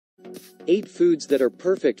8 foods that are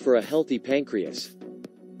perfect for a healthy pancreas.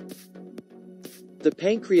 The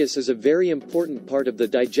pancreas is a very important part of the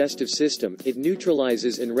digestive system. It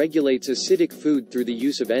neutralizes and regulates acidic food through the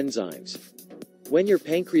use of enzymes. When your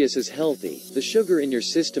pancreas is healthy, the sugar in your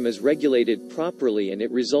system is regulated properly and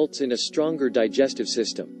it results in a stronger digestive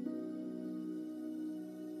system.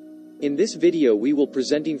 In this video we will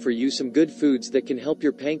presenting for you some good foods that can help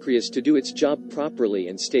your pancreas to do its job properly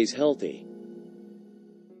and stays healthy.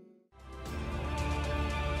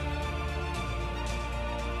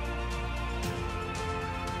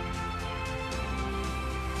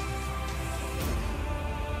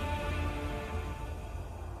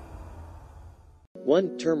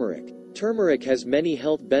 One. Turmeric. Turmeric has many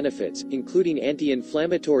health benefits, including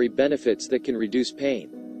anti-inflammatory benefits that can reduce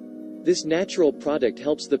pain. This natural product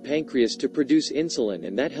helps the pancreas to produce insulin,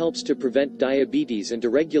 and that helps to prevent diabetes and to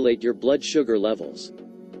regulate your blood sugar levels.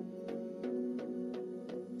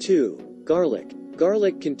 2. Garlic.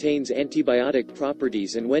 Garlic contains antibiotic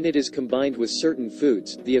properties, and when it is combined with certain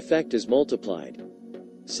foods, the effect is multiplied.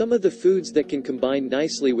 Some of the foods that can combine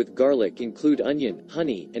nicely with garlic include onion,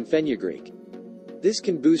 honey, and fenugreek. This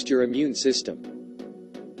can boost your immune system.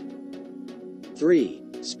 3.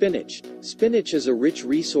 Spinach. Spinach is a rich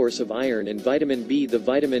resource of iron and vitamin B. The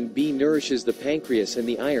vitamin B nourishes the pancreas and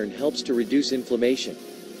the iron helps to reduce inflammation.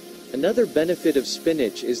 Another benefit of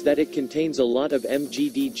spinach is that it contains a lot of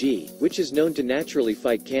mGDG, which is known to naturally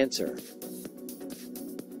fight cancer.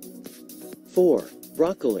 4.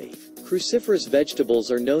 Broccoli. Cruciferous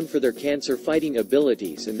vegetables are known for their cancer-fighting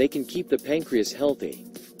abilities, and they can keep the pancreas healthy.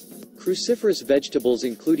 Cruciferous vegetables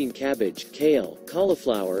including cabbage, kale,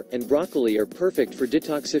 cauliflower, and broccoli are perfect for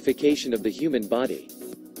detoxification of the human body.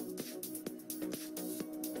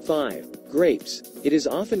 5. Grapes. It is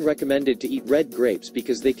often recommended to eat red grapes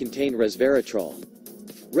because they contain resveratrol.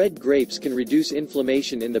 Red grapes can reduce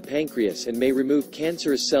inflammation in the pancreas and may remove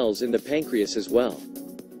cancerous cells in the pancreas as well.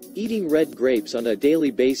 Eating red grapes on a daily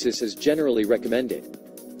basis is generally recommended.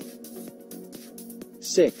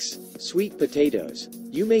 6. Sweet potatoes.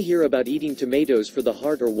 You may hear about eating tomatoes for the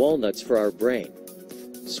heart or walnuts for our brain.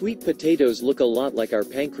 Sweet potatoes look a lot like our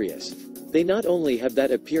pancreas. They not only have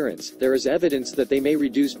that appearance, there is evidence that they may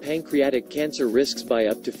reduce pancreatic cancer risks by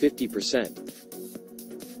up to 50%.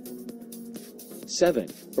 7.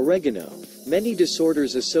 Oregano. Many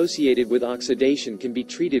disorders associated with oxidation can be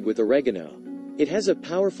treated with oregano. It has a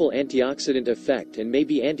powerful antioxidant effect and may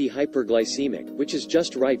be anti-hyperglycemic, which is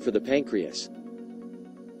just right for the pancreas.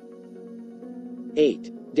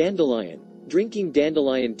 8. Dandelion. Drinking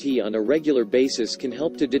dandelion tea on a regular basis can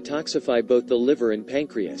help to detoxify both the liver and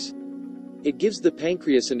pancreas. It gives the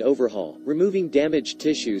pancreas an overhaul, removing damaged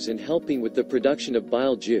tissues and helping with the production of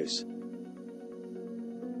bile juice.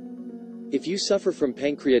 If you suffer from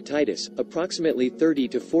pancreatitis, approximately 30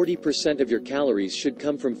 to 40% of your calories should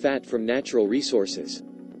come from fat from natural resources.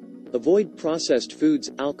 Avoid processed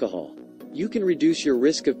foods, alcohol. You can reduce your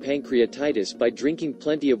risk of pancreatitis by drinking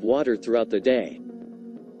plenty of water throughout the day.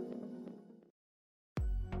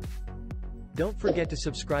 Don't forget to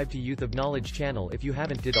subscribe to Youth of Knowledge channel if you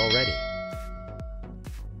haven't did already.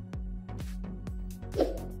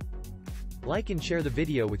 Like and share the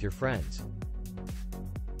video with your friends.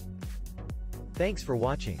 Thanks for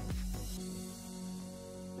watching.